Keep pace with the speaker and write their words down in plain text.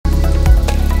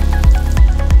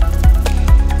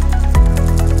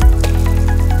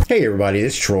Hey everybody,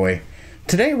 it's Troy.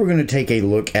 Today we're going to take a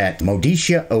look at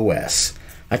Modicia OS.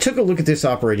 I took a look at this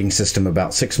operating system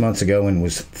about 6 months ago and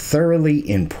was thoroughly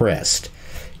impressed.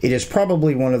 It is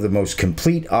probably one of the most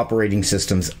complete operating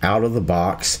systems out of the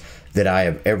box that I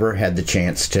have ever had the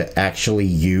chance to actually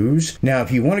use. Now,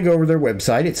 if you want to go over their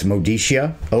website, it's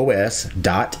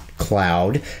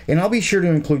modiciaos.cloud, and I'll be sure to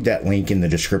include that link in the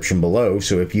description below,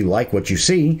 so if you like what you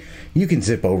see, you can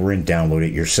zip over and download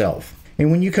it yourself. And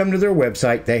when you come to their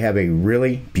website, they have a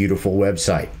really beautiful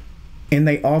website. And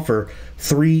they offer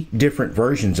 3 different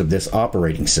versions of this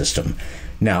operating system.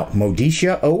 Now,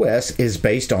 Modicia OS is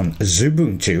based on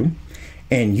Ubuntu,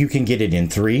 and you can get it in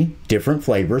 3 different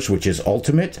flavors, which is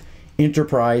Ultimate,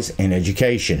 Enterprise, and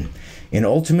Education. In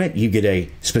Ultimate, you get a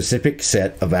specific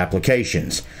set of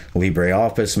applications.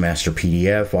 LibreOffice, Master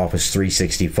PDF, Office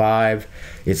 365.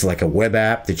 It's like a web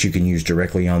app that you can use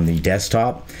directly on the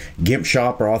desktop. GIMP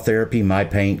Shop, Raw Therapy,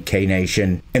 MyPaint,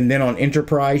 Knation. And then on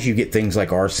Enterprise, you get things like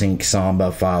rsync,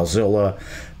 Samba, FileZilla,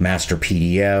 Master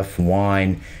PDF,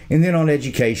 Wine. And then on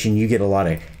Education, you get a lot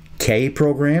of K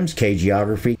programs, K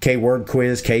Geography, K Word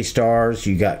Quiz, K Stars.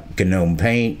 You got GNOME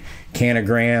Paint,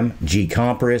 Canagram, G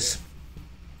Compress.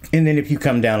 And then if you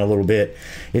come down a little bit,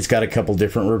 it's got a couple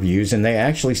different reviews, and they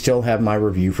actually still have my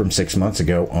review from 6 months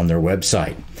ago on their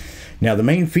website. Now, the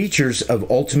main features of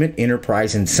Ultimate,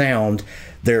 Enterprise, and Sound,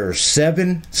 there are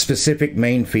 7 specific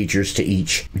main features to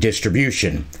each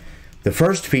distribution. The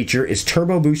first feature is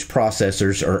Turbo Boost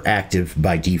processors are active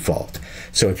by default.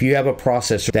 So if you have a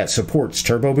processor that supports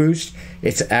Turbo Boost,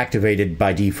 it's activated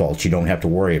by default. You don't have to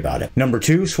worry about it. Number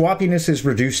 2, swappiness is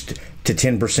reduced to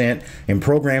 10%, and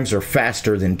programs are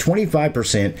faster than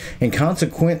 25%, and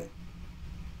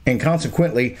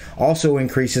consequently also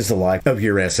increases the life of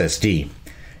your SSD.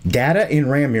 Data in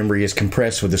RAM memory is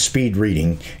compressed with a speed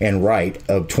reading and write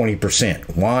of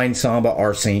 20%. Wine, Samba,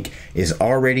 rsync is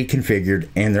already configured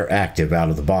and they're active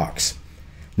out of the box.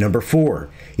 Number 4,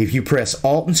 if you press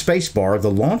Alt and Spacebar,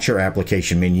 the Launcher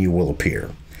application menu will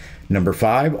appear. Number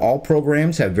 5, all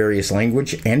programs have various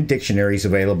language and dictionaries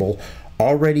available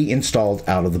already installed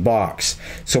out of the box.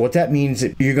 So what that means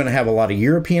is you're going to have a lot of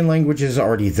European languages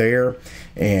already there,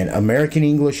 and American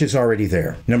English is already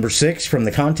there. Number 6, from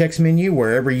the context menu,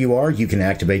 wherever you are, you can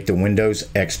activate the Windows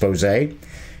expose.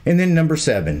 And then number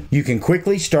 7, you can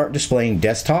quickly start displaying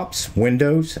desktops,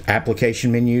 Windows,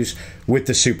 application menus with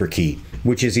the super key,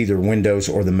 which is either Windows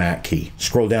or the Mac key.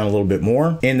 Scroll down a little bit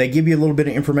more, and they give you a little bit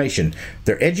of information.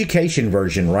 Their education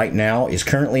version right now is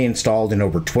currently installed in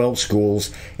over 12 schools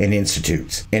and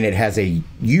institutes, and it has a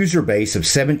user base of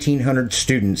 1,700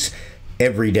 students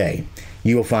every day.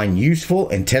 You will find useful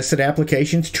and tested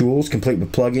applications, tools complete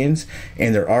with plugins,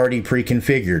 and they're already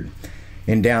pre-configured.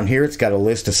 And down here, it's got a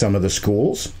list of some of the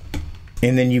schools.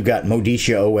 And then you've got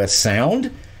Modicia OS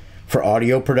Sound for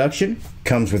audio production.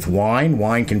 Comes with Wine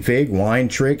config, Wine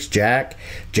tricks, Jack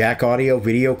audio,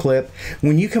 video clip.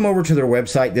 When you come over to their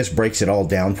website, this breaks it all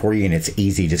down for you, and it's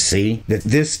easy to see that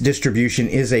this distribution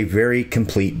is a very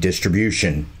complete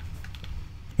distribution.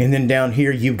 And then down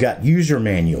here, you've got user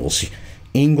manuals.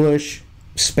 English,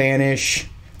 Spanish,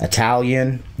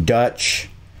 Italian, Dutch,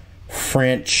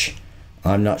 French.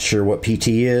 I'm not sure what PT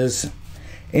is,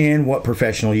 and what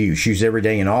professional use. Use every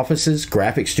day in offices,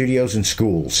 graphic studios, and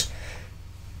schools.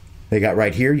 They got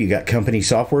right here, you got company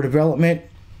software development,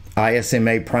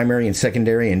 ISMA primary and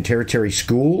secondary and tertiary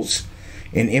schools,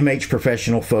 and MH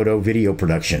professional photo video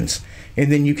productions.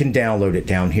 And then you can download it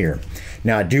down here.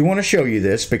 Now, I do want to show you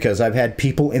this because I've had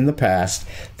people in the past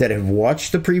that have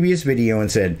watched the previous video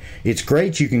and said, it's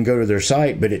great, you can go to their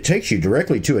site, but it takes you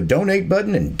directly to a donate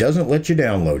button and doesn't let you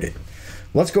download it.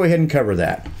 Let's go ahead and cover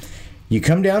that. You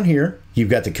come down here, you've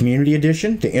got the Community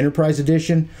Edition, the Enterprise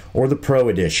Edition, or the Pro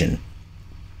Edition.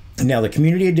 Now, the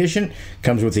Community Edition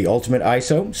comes with the Ultimate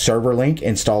ISO, Server Link,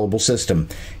 installable system.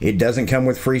 It doesn't come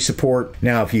with free support.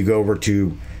 Now, if you go over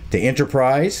to the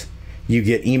Enterprise, you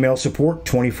get email support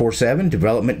 24/7,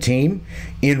 development team,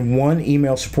 in one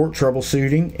email support,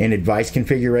 troubleshooting, and advice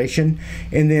configuration.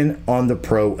 And then on the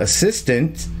Pro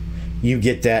Assistant, you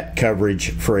get that coverage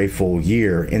for a full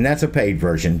year, and that's a paid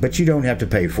version, but you don't have to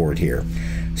pay for it here.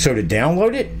 So to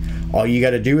download it, all you got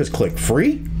to do is click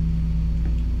free,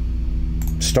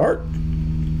 start,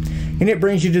 and it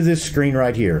brings you to this screen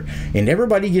right here. And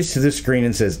everybody gets to this screen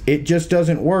and says, it just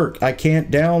doesn't work, I can't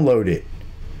download it.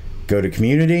 Go to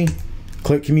Community,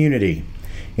 click Community,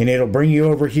 and it'll bring you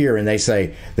over here, and they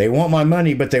say, they want my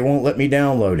money, but they won't let me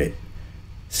download it.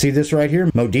 See this right here?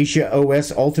 Modicia OS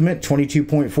Ultimate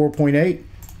 22.4.8.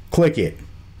 Click it.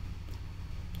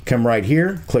 Come right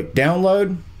here, click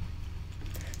download.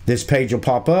 This page will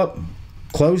pop up.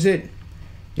 Close it.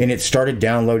 and it started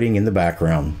downloading in the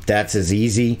background. That's as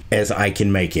easy as I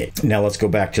can make it. Now let's go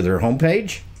back to their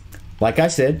homepage. Like I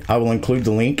said, I will include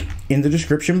the link in the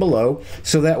description below,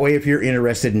 so that way if you're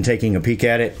interested in taking a peek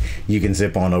at it, you can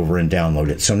zip on over and download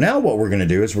it. So now what we're going to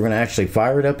do is we're going to actually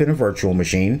fire it up in a virtual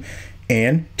machine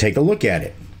and take a look at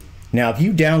it. Now if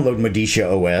you download Modicia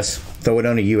OS, throw it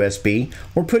on a USB,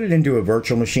 or put it into a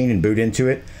virtual machine and boot into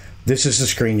it, this is the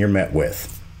screen you're met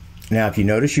with. Now if you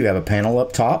notice, you have a panel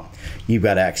up top. You've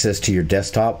got access to your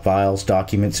desktop, files,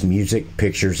 documents, music,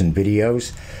 pictures, and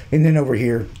videos. And then over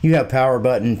here, you have power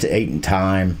button, date and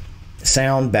time,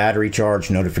 sound, battery charge,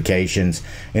 notifications,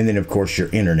 and then of course your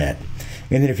internet.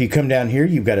 And then if you come down here,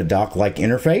 you've got a dock-like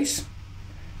interface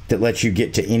that lets you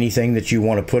get to anything that you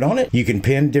want to put on it. You can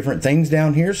pin different things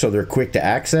down here so they're quick to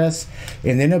access.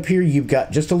 And then up here you've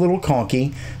got just a little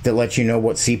conky that lets you know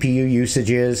what CPU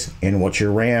usage is and what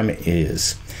your RAM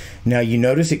is. Now you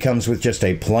notice it comes with just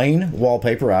a plain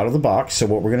wallpaper out of the box. So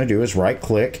what we're going to do is right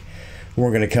click.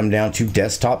 We're going to come down to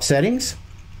desktop settings.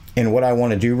 And what I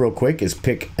want to do real quick is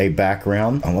pick a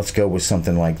background. Let's go with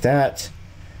something like that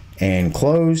and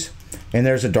close. And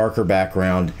there's a darker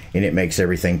background and it makes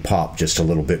everything pop just a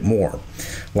little bit more.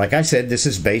 Like I said, this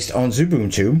is based on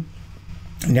Ubuntu.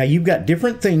 Now you've got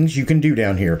different things you can do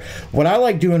down here. What I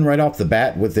like doing right off the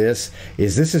bat with this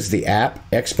is the app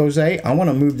expose. I want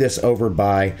to move this over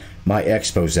by my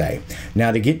expose.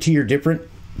 Now to get to your different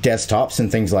desktops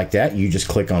and things like that, you just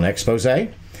click on expose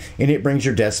and it brings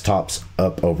your desktops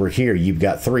up over here. You've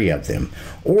got 3 of them.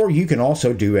 Or you can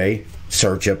also do a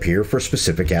search up here for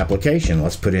specific application.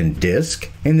 Let's put in disk,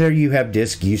 and there you have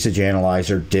disk usage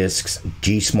analyzer, disks,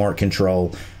 G-Smart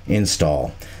control,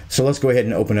 install. So let's go ahead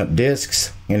and open up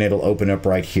disks, and it'll open up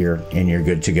right here and you're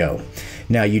good to go.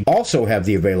 Now you also have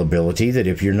the availability that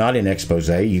if you're not in expose,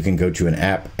 you can go to an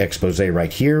app expose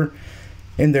right here,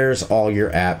 and there's all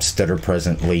your apps that are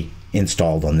presently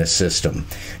installed on this system.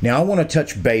 Now I want to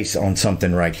touch base on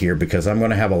something right here because I'm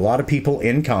going to have a lot of people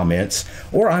in comments,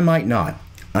 or I might not.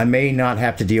 I may not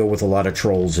have to deal with a lot of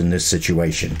trolls in this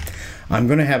situation. I'm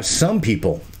going to have some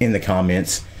people in the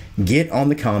comments get on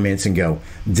the comments and go,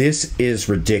 this is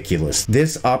ridiculous.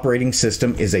 This operating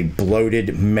system is a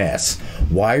bloated mess.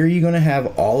 Why are you going to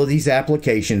have all of these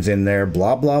applications in there?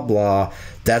 Blah, blah, blah.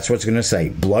 That's what's going to say.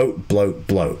 Bloat, bloat,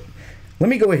 bloat. Let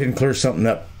me go ahead and clear something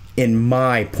up in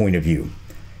my point of view.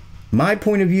 My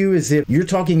point of view is if you're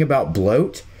talking about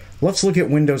bloat, let's look at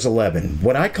Windows 11.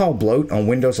 What I call bloat on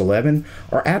Windows 11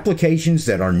 are applications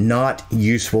that are not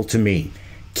useful to me.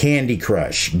 Candy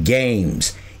Crush,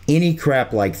 games, any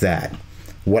crap like that.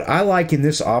 What I like in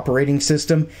this operating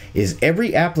system is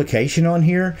every application on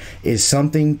here is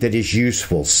something that is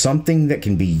useful, something that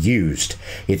can be used.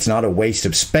 It's not a waste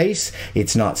of space.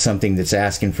 It's not something that's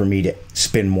asking for me to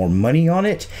spend more money on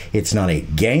it. It's not a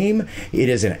game. It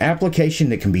is an application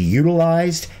that can be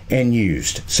utilized and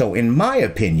used. So in my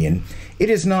opinion,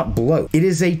 it is not bloat. It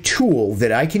is a tool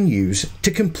that I can use to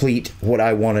complete what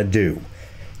I want to do.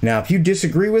 Now, if you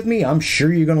disagree with me, I'm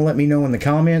sure you're going to let me know in the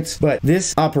comments, but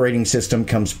this operating system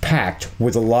comes packed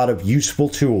with a lot of useful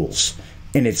tools,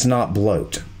 and it's not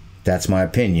bloat. That's my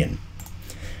opinion.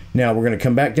 Now, we're going to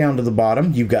come back down to the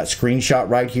bottom. You've got screenshot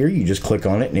right here. You just click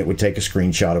on it, and it would take a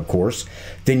screenshot, of course.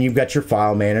 Then you've got your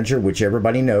file manager, which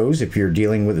everybody knows. If you're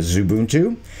dealing with a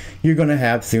Ubuntu, you're going to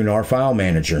have Thunar File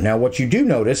Manager. Now, what you do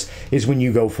notice is when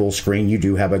you go full screen, you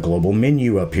do have a global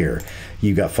menu up here.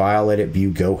 You've got File, Edit,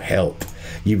 View, Go, Help.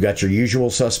 You've got your usual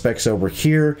suspects over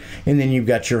here, and then you've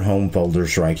got your home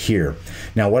folders right here.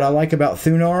 Now, what I like about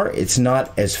Thunar, it's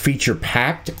not as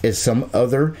feature-packed as some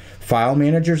other file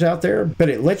managers out there, but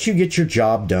it lets you get your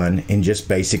job done and just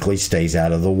basically stays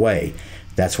out of the way.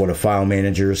 That's what a file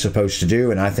manager is supposed to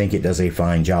do, and I think it does a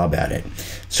fine job at it.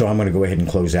 So I'm going to go ahead and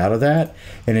close out of that.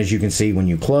 And as you can see, when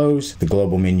you close, the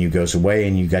global menu goes away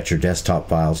and you got your desktop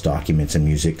files, documents, and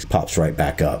music pops right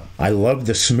back up. I love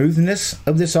the smoothness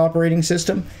of this operating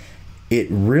system. It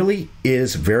really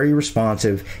is very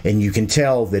responsive, and you can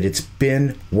tell that it's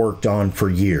been worked on for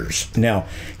years. Now,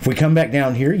 if we come back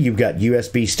down here, you've got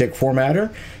USB stick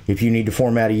formatter. If you need to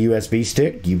format a USB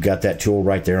stick, you've got that tool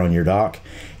right there on your dock.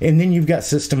 And then you've got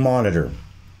System Monitor.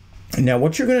 Now,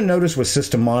 what you're going to notice with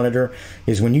System Monitor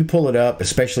is when you pull it up,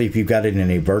 especially if you've got it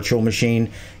in a virtual machine,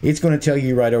 it's going to tell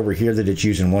you right over here that it's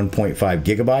using 1.5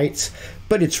 gigabytes,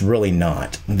 but it's really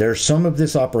not. There's some of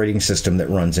this operating system that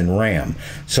runs in RAM.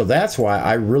 So that's why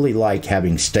I really like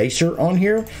having Stacer on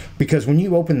here, because when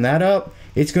you open that up,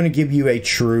 it's going to give you a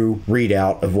true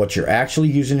readout of what you're actually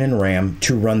using in RAM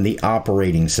to run the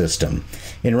operating system.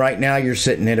 And right now you're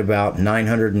sitting at about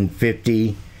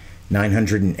 950,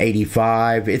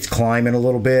 985. It's climbing a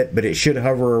little bit, but it should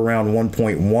hover around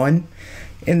 1.1.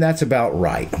 and that's about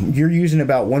right. You're using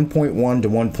about 1.1 to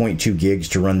 1.2 gigs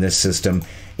to run this system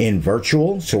in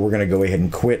virtual, so we're going to go ahead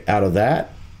and quit out of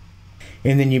that.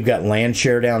 And then you've got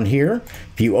Landshare down here.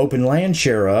 If you open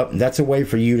Landshare up, that's a way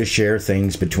for you to share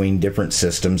things between different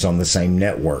systems on the same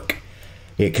network.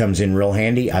 It comes in real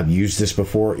handy. I've used this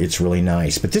before. It's really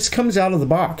nice. But this comes out of the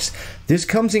box. This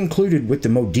comes included with the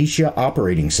Modicia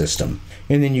operating system.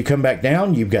 And then you come back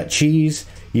down, you've got Cheese,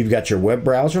 you've got your web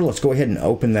browser. Let's go ahead and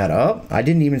open that up. I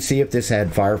didn't even see if this had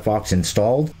Firefox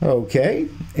installed. Okay,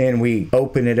 and we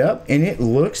open it up, and it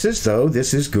looks as though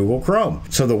this is Google Chrome.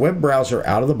 So the web browser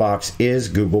out of the box is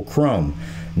Google Chrome.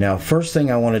 Now, first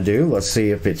thing I want to do, let's see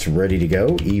if it's ready to go.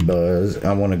 eBuzz.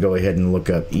 I want to go ahead and look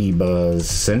up eBuzz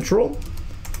Central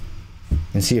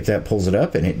and see if that pulls it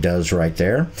up, and it does right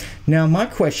there. Now my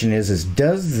question is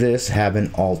does this have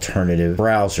an alternative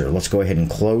browser? Let's go ahead and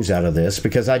close out of this,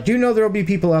 because I do know there will be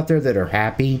people out there that are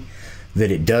happy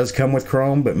that it does come with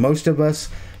Chrome, but most of us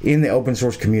in the open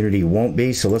source community won't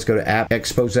be. So let's go to App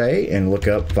Expose and look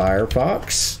up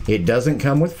Firefox. It doesn't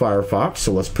come with Firefox,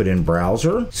 so let's put in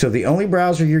browser. So the only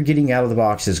browser you're getting out of the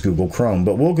box is Google Chrome,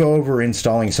 but we'll go over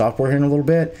installing software here in a little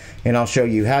bit, and I'll show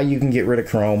you how you can get rid of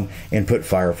Chrome and put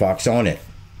Firefox on it.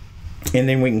 And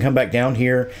then we can come back down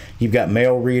here. You've got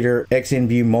Mail Reader,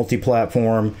 XNView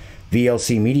Multi-Platform,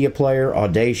 VLC Media Player,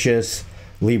 Audacious,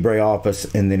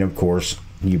 LibreOffice, and then of course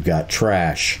you've got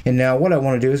Trash. And now what I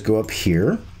want to do is go up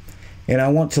here, and I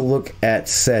want to look at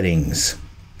settings.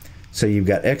 So you've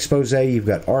got Expose, you've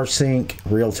got rsync,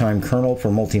 real-time kernel for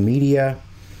multimedia,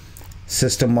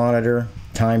 system monitor,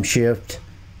 time shift.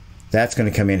 That's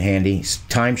going to come in handy.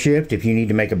 Time shift, if you need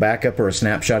to make a backup or a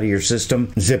snapshot of your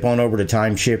system, zip on over to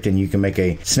time shift and you can make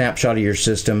a snapshot of your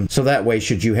system. So that way,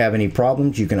 should you have any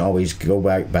problems, you can always go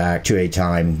back to a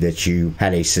time that you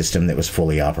had a system that was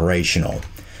fully operational.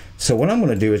 So what I'm going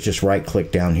to do is just right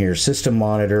click down here, System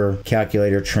Monitor,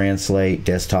 Calculator, Translate,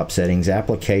 Desktop Settings,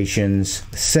 Applications,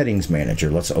 Settings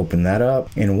Manager. Let's open that up.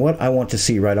 And what I want to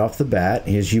see right off the bat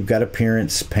is you've got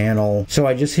Appearance Panel. So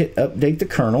I just hit Update the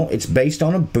Kernel. It's based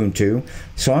on Ubuntu.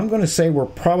 So I'm going to say we're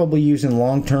probably using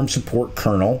long-term support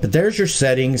kernel. But there's your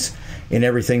settings and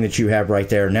everything that you have right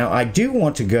there. Now I do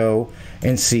want to go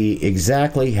and see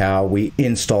exactly how we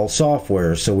install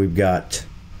software. So we've got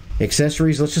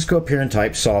accessories. Let's just go up here and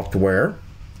type software.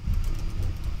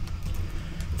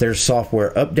 There's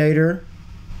software updater,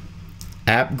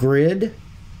 app grid.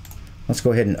 Let's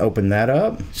go ahead and open that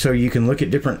up. So you can look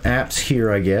at different apps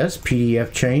here, I guess.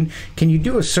 PDF chain. Can you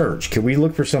do a search? Can we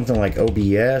look for something like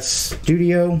OBS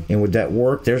Studio? And would that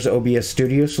work? There's OBS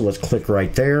Studio, so let's click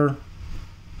right there.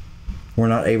 We're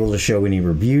not able to show any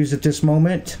reviews at this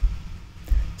moment,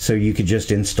 so you could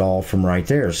just install from right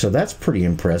there. So that's pretty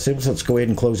impressive. So let's go ahead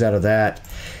and close out of that.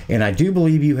 And I do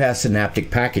believe you have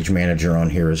Synaptic Package Manager on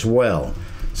here as well.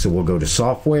 So we'll go to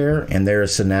Software, and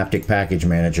there's Synaptic Package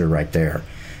Manager right there.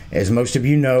 As most of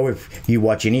you know, if you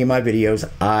watch any of my videos,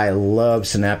 I love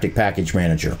Synaptic Package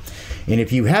Manager. And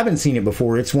if you haven't seen it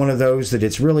before, it's one of those that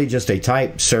it's really just a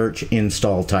type, search,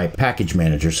 install type package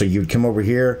manager. So you'd come over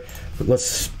here,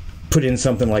 let's put in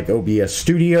something like OBS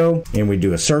Studio, and we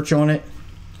do a search on it.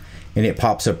 And it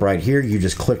pops up right here. You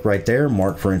just click right there,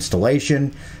 mark for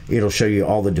installation. It'll show you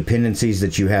all the dependencies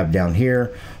that you have down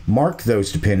here. Mark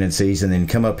those dependencies and then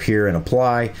come up here and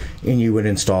apply, and you would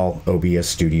install OBS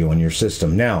Studio on your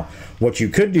system. Now, what you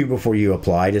could do before you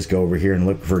applied is go over here and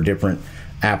look for different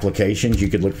applications. You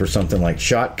could look for something like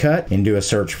Shotcut and do a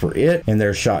search for it. And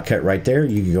there's Shotcut right there.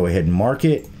 You can go ahead and mark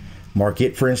it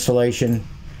for installation.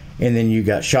 And then you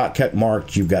got Shotcut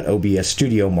marked, you've got OBS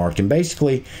Studio marked, and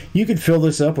basically you could fill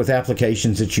this up with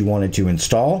applications that you wanted to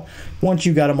install. Once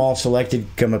you got them all selected,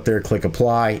 come up there, click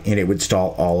apply, and it would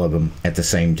install all of them at the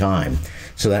same time.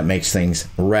 So that makes things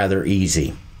rather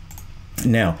easy.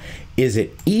 Now, is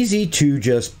it easy to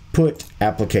just put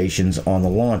applications on the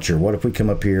launcher? What if we come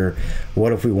up here,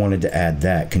 what if we wanted to add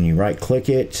that? Can you right click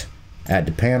it, add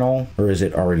to panel, or is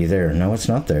it already there? No, it's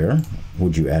not there.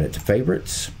 Would you add it to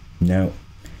favorites? No.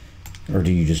 Or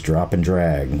do you just drop and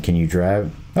drag? And can you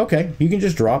drag? Okay, you can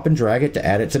just drop and drag it to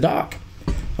add it to dock.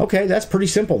 Okay, that's pretty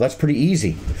simple. That's pretty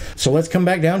easy. So let's come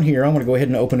back down here. I'm going to go ahead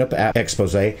and open up App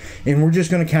Expose, and we're just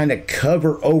going to kind of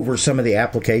cover over some of the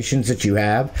applications that you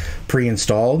have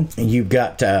pre-installed. You've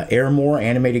got Airmore,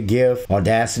 Animated GIF,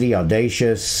 Audacity,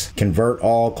 Audacious, Convert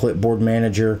All, Clipboard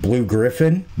Manager, Blue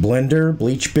Griffin, Blender,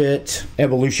 BleachBit,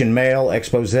 Evolution Mail,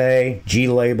 Expose,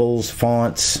 G-Labels,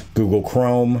 Fonts, Google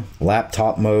Chrome,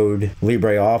 Laptop Mode,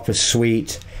 LibreOffice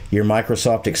Suite, your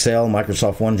Microsoft Excel,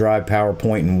 Microsoft OneDrive,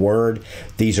 PowerPoint, and Word.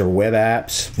 These are web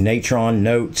apps, Natron,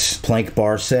 Notes, Plank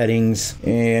Bar settings,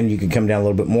 and you can come down a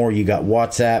little bit more. You got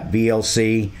WhatsApp,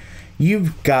 VLC,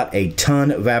 you've got a ton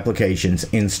of applications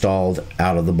installed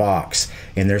out of the box,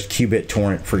 and there's Qubit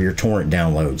Torrent for your torrent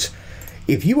downloads.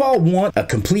 If you all want a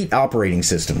complete operating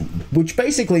system, which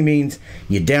basically means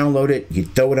you download it, you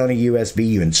throw it on a USB,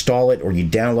 you install it, or you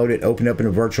download it, open up in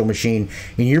a virtual machine,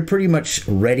 and you're pretty much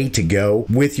ready to go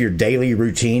with your daily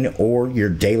routine or your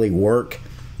daily work,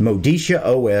 Modicia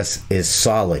OS is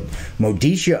solid.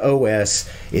 Modicia OS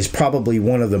is probably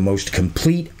one of the most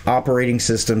complete operating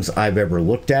systems I've ever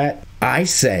looked at. I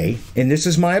say, and this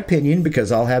is my opinion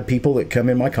because I'll have people that come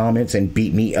in my comments and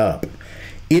beat me up,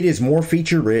 it is more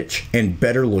feature-rich and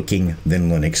better looking than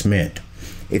Linux Mint.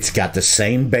 It's got the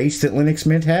same base that Linux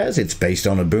Mint has. It's based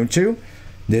on Ubuntu.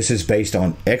 This is based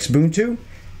on Xbuntu.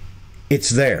 It's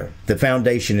there. The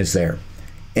foundation is there.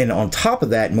 And on top of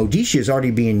that, Modicia is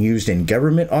already being used in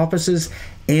government offices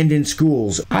and in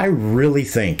schools. I really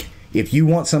think if you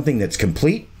want something that's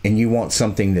complete and you want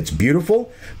something that's beautiful,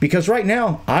 because right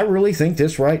now, I really think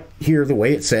this right here, the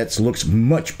way it sets, looks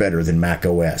much better than Mac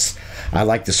OS. I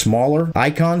like the smaller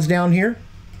icons down here.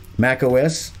 Mac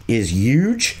OS is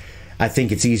huge. I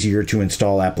think it's easier to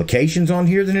install applications on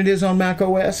here than it is on Mac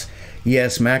OS.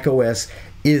 Yes, Mac OS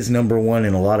is #1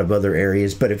 in a lot of other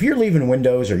areas, but if you're leaving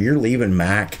Windows or you're leaving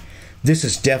Mac, this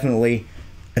is definitely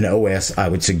an OS I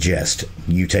would suggest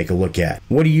you take a look at.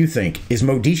 What do you think? Is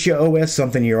Modicia OS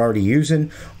something you're already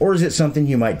using, or is it something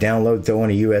you might download, throw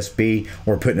on a USB,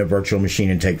 or put in a virtual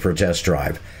machine and take for a test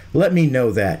drive? Let me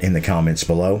know that in the comments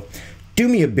below. Do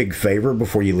me a big favor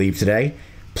before you leave today.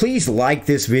 Please like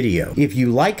this video. If you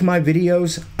like my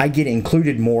videos, I get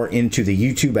included more into the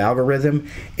YouTube algorithm,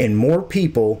 and more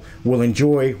people will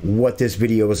enjoy what this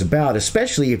video is about,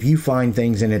 especially if you find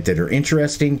things in it that are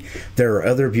interesting. There are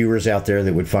other viewers out there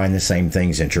that would find the same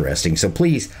things interesting. So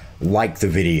please like the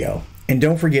video. And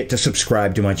don't forget to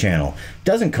subscribe to my channel.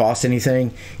 Doesn't cost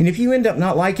anything, and if you end up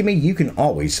not liking me, you can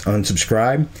always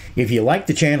unsubscribe. If you like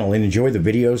the channel and enjoy the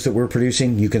videos that we're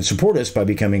producing, you can support us by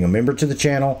becoming a member to the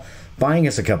channel, buying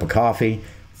us a cup of coffee,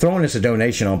 throwing us a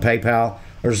donation on PayPal,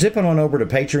 or zipping on over to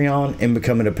Patreon and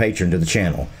becoming a patron to the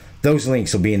channel. Those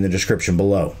links will be in the description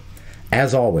below.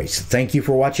 As always, thank you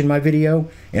for watching my video,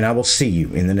 and I will see you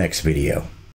in the next video.